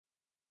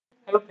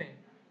Hello friend,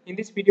 in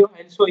this video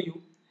I'll show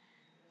you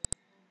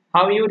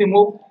how you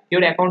remove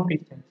your account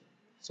picture.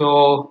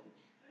 So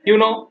you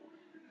know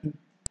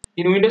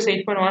in Windows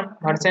 8.1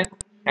 version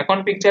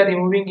account picture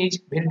removing is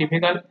very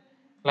difficult,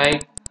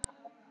 like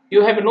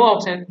you have no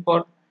option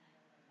for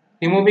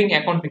removing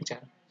account picture.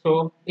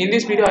 So in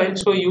this video I will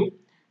show you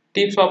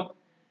tips of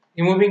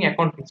removing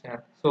account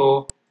picture.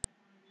 So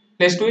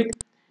let's do it.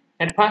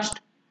 At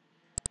first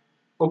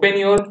open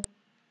your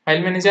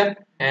file manager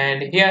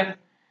and here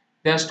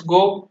just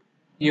go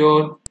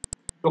your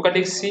local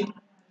disk C,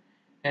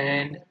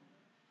 and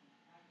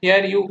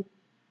here you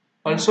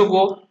also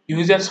go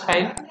users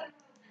file.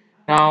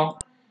 Now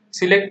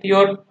select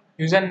your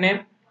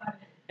username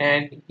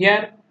and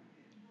here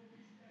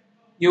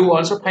you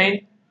also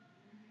find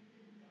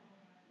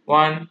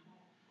one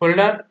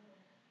folder.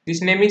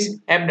 This name is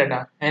app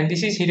data and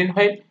this is hidden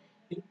file,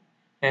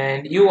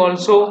 and you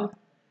also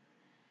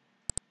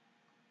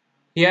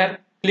here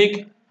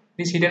click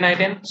this hidden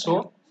item.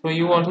 So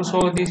you also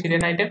show this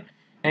hidden item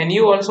and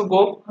you also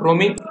go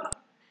roaming,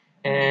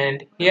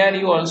 and here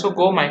you also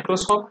go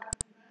Microsoft,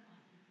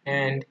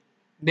 and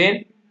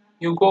then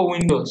you go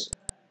Windows,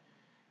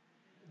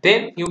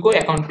 then you go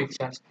account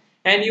pictures,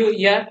 and you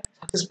here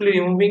successfully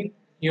removing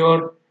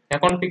your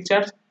account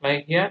pictures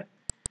like here,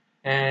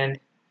 and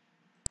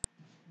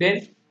then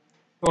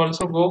you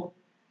also go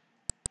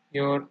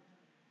your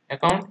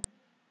account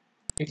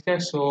picture.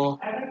 So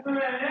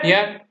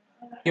here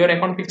your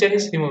account picture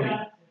is removing.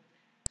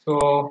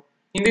 So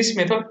in this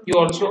method you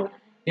also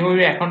remove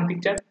your account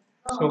picture.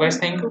 So guys,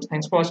 thanks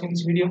for watching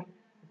this video.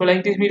 If you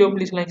like this video,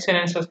 please like,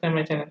 share and subscribe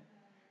my channel.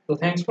 So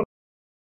thanks for